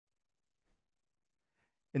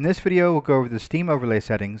In this video, we'll go over the Steam overlay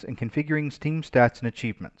settings and configuring Steam stats and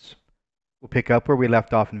achievements. We'll pick up where we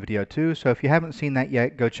left off in video 2, so if you haven't seen that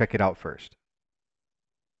yet, go check it out first.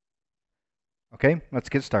 Okay, let's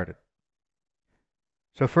get started.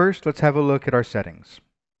 So first, let's have a look at our settings.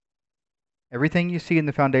 Everything you see in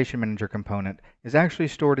the Foundation Manager component is actually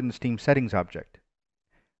stored in the Steam settings object.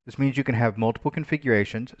 This means you can have multiple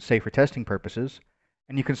configurations, say for testing purposes,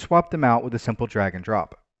 and you can swap them out with a simple drag and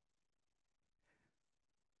drop.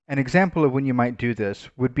 An example of when you might do this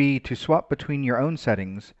would be to swap between your own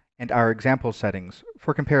settings and our example settings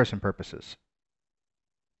for comparison purposes.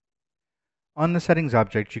 On the settings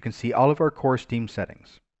object, you can see all of our core Steam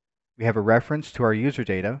settings. We have a reference to our user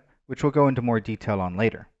data, which we'll go into more detail on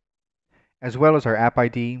later, as well as our app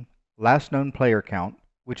ID, last known player count,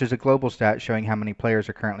 which is a global stat showing how many players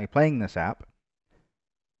are currently playing this app.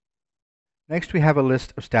 Next, we have a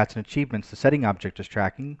list of stats and achievements the setting object is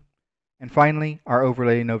tracking. And finally, our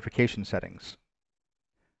overlay notification settings.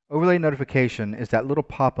 Overlay notification is that little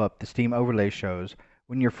pop-up the Steam overlay shows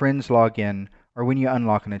when your friends log in or when you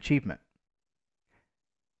unlock an achievement.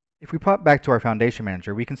 If we pop back to our Foundation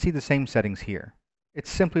Manager, we can see the same settings here.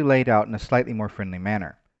 It's simply laid out in a slightly more friendly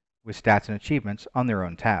manner, with stats and achievements on their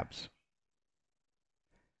own tabs.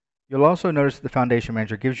 You'll also notice that the Foundation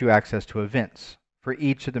Manager gives you access to events for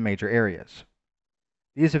each of the major areas.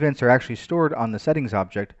 These events are actually stored on the settings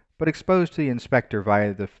object, but exposed to the inspector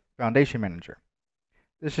via the Foundation Manager.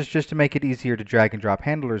 This is just to make it easier to drag and drop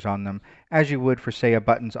handlers on them, as you would for, say, a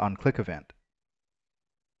buttons on click event.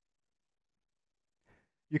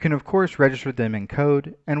 You can of course register them in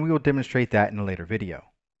code, and we will demonstrate that in a later video.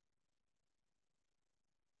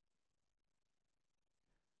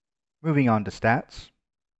 Moving on to stats.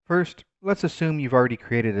 First, let's assume you've already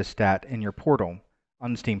created a stat in your portal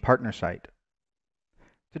on the Steam partner site.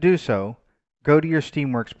 To do so, go to your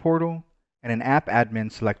Steamworks portal and in App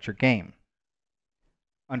Admin select your game.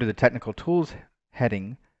 Under the Technical Tools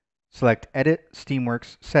heading, select Edit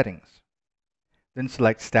Steamworks Settings. Then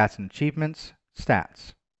select Stats and Achievements,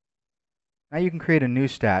 Stats. Now you can create a new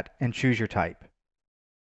stat and choose your type.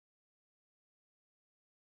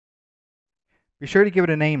 Be sure to give it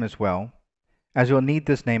a name as well, as you'll need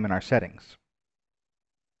this name in our settings.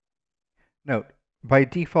 Note, by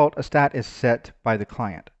default, a stat is set by the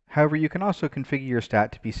client. However, you can also configure your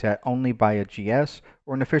stat to be set only by a GS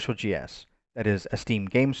or an official GS, that is, a Steam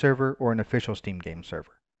game server or an official Steam game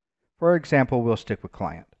server. For our example, we'll stick with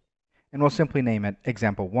client, and we'll simply name it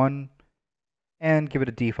example1 and give it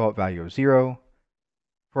a default value of 0.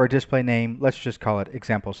 For our display name, let's just call it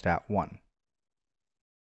example stat1.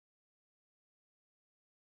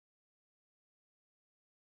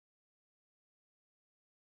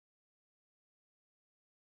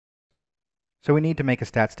 So we need to make a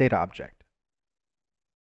stats data object.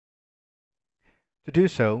 To do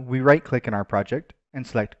so, we right-click in our project and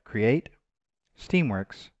select Create,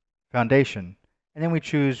 Steamworks, Foundation, and then we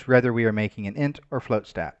choose whether we are making an int or float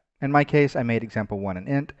stat. In my case, I made example1 an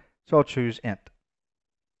int, so I'll choose int.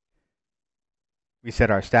 We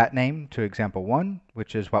set our stat name to example1,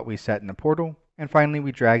 which is what we set in the portal, and finally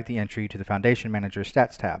we drag the entry to the Foundation Manager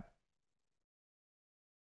Stats tab.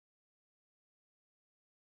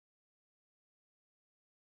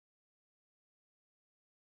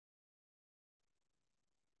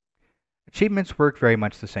 Achievements work very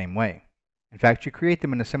much the same way. In fact, you create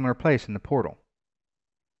them in a similar place in the portal.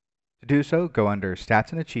 To do so, go under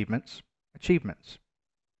Stats and Achievements, Achievements.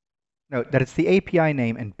 Note that it's the API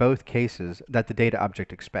name in both cases that the data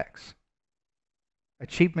object expects.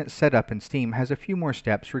 Achievement setup in Steam has a few more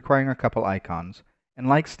steps requiring a couple icons, and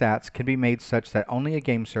like stats, can be made such that only a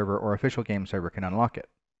game server or official game server can unlock it.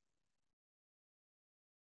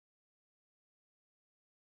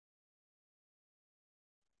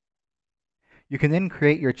 You can then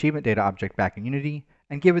create your achievement data object back in Unity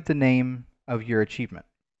and give it the name of your achievement.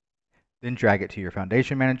 Then drag it to your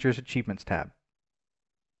Foundation Manager's Achievements tab.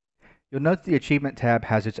 You'll note the Achievement tab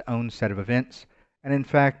has its own set of events, and in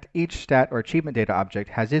fact, each stat or achievement data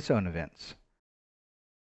object has its own events.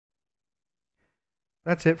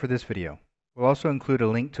 That's it for this video. We'll also include a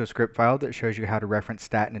link to a script file that shows you how to reference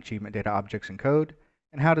stat and achievement data objects in code,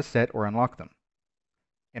 and how to set or unlock them.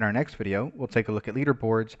 In our next video, we'll take a look at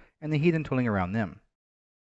leaderboards and the Heathen tooling around them.